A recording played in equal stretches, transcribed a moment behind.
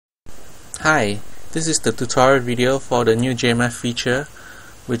Hi, this is the tutorial video for the new JMF feature,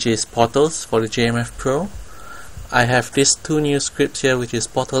 which is portals for the JMF Pro. I have these two new scripts here, which is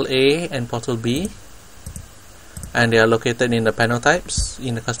portal A and portal B, and they are located in the panel types,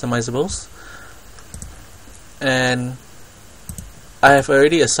 in the customizables. And I have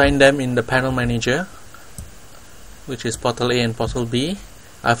already assigned them in the panel manager, which is portal A and portal B.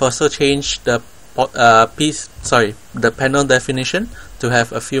 I've also changed the the panel definition to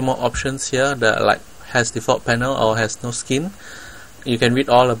have a few more options here that like has default panel or has no skin. You can read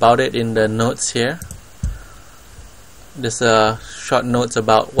all about it in the notes here. There's a short notes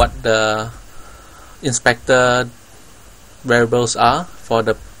about what the inspector variables are for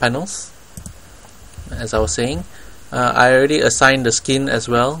the panels. As I was saying, I already assigned the skin as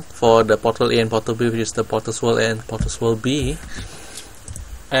well for the portal A and portal B, which is the portal swirl A and portal swirl B.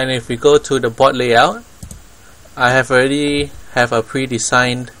 And if we go to the board layout, I have already have a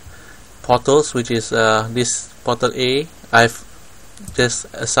pre-designed portals, which is this portal A. I've just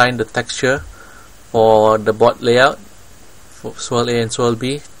assigned the texture for the board layout for swirl A and swirl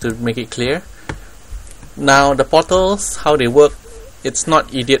B to make it clear. Now the portals, how they work, it's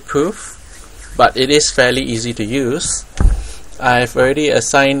not idiot proof, but it is fairly easy to use. I've already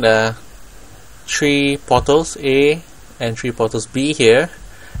assigned 3 portals A and 3 portals B here,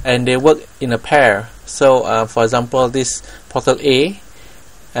 and they work in a pair. So for example, this portal A,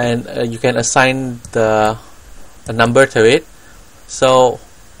 and you can assign a number to it. So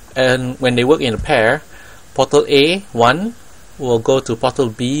and when they work in a pair, portal A1 will go to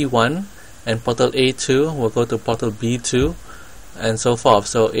portal B1, and portal A2 will go to portal B2, and so forth.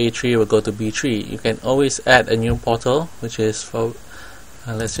 So A3 will go to B3. You can always add a new portal, which is for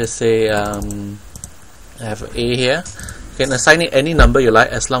let's just say I have A here. You can assign it any number you like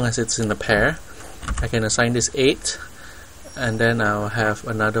as long as it's in a pair. I can assign this 8, and then I'll have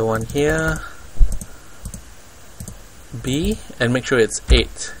another one here, B, and make sure it's 8.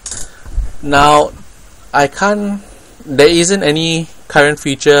 Now there isn't any current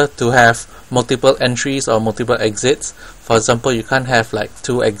feature to have multiple entries or multiple exits. For example, you can't have like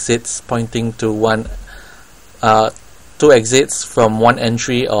 2 exits pointing to 2 exits from one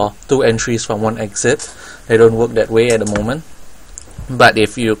entry or 2 entries from one exit. They don't work that way at the moment, but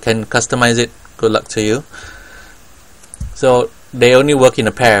if you can customize it, good luck to you. So they only work in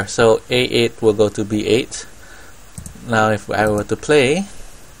a pair, so A8 will go to B8. Now if I were to play,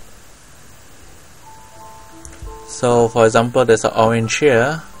 so for example there's an orange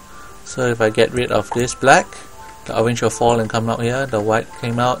here, so if I get rid of this black, the orange will fall and come out here, the white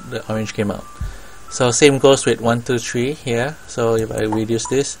came out, the orange came out. So same goes with 1, 2, 3 here. So if I reduce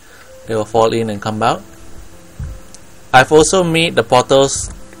this, they will fall in and come out. I've also made the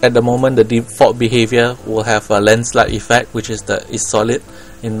portals, at the moment the default behavior will have a landslide effect, which is solid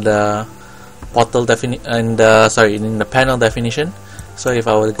in the portal in the panel definition. So if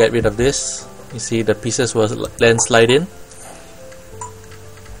I were to get rid of this, you see the pieces will landslide in.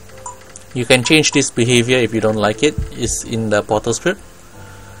 You can change this behavior if you don't like it. It's in the portal script.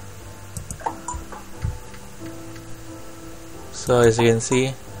 So as you can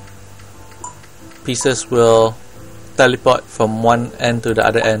see, pieces will teleport from one end to the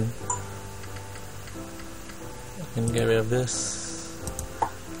other end. I can get rid of this.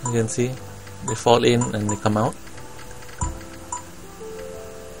 You can see they fall in and they come out.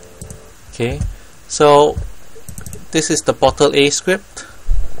 Okay, so this is the portal A script.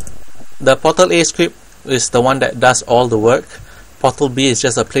 The portal A script is the one that does all the work. Portal B is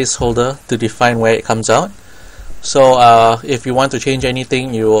just a placeholder to define where it comes out. So if you want to change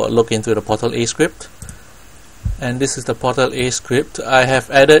anything, you will look into the portal A script. And this is the portal A script. I have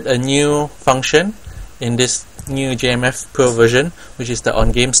added a new function in this new JMF Pro version, which is the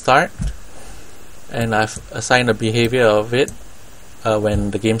on game start, and I've assigned a behavior of it when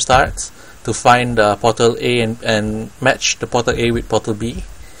the game starts to find the portal A and match the portal A with portal B.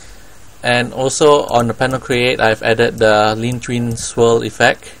 And also on the panel create, I've added the lean twin swirl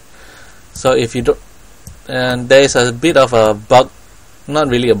effect. So if you don't, and there is a bit of a bug, not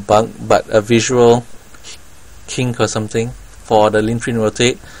really a bug, but a visual kink or something for the lean twin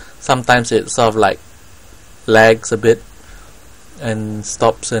rotate. Sometimes it sort of like lags a bit and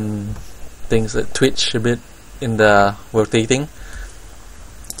stops, and things that twitch a bit in the rotating.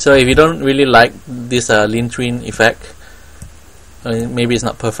 So if you don't really like this lean twin effect, maybe it's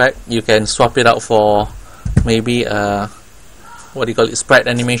not perfect, you can swap it out for maybe what do you call it, sprite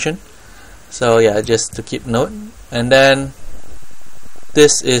animation. So yeah, just to keep note. And then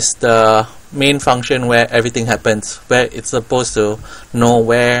this is the main function where everything happens, where it's supposed to know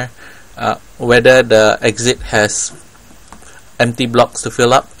where whether the exit has empty blocks to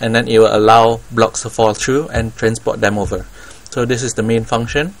fill up, and then it will allow blocks to fall through and transport them over. So this is the main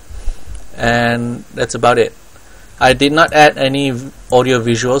function, and that's about it. I did not add any audio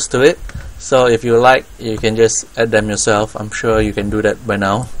visuals to it, so if you like, you can just add them yourself. I'm sure you can do that by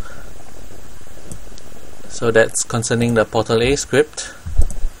now. So that's concerning the Portal A script.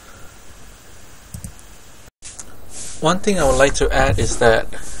 One thing I would like to add is that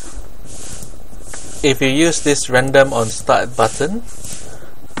if you use this random on start button,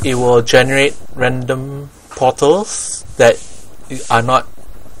 it will generate random portals that are not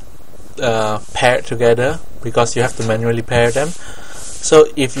paired together, because you have to manually pair them. So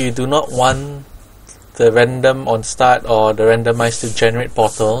if you do not want the random on start or the randomize to generate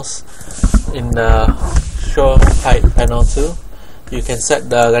portals, in the show height panel 2, you can set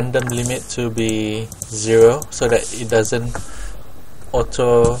the random limit to be 0 so that it doesn't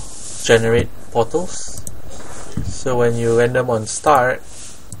auto generate portals. So when you random on start,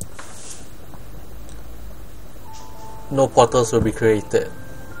 no portals will be created.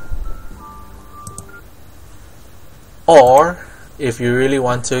 Or if you really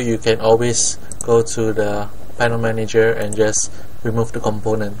want to, you can always go to the panel manager and just remove the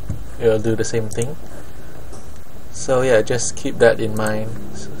component. It will do the same thing. So yeah, just keep that in mind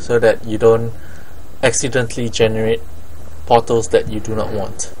so that you don't accidentally generate portals that you do not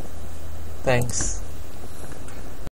want. Thanks.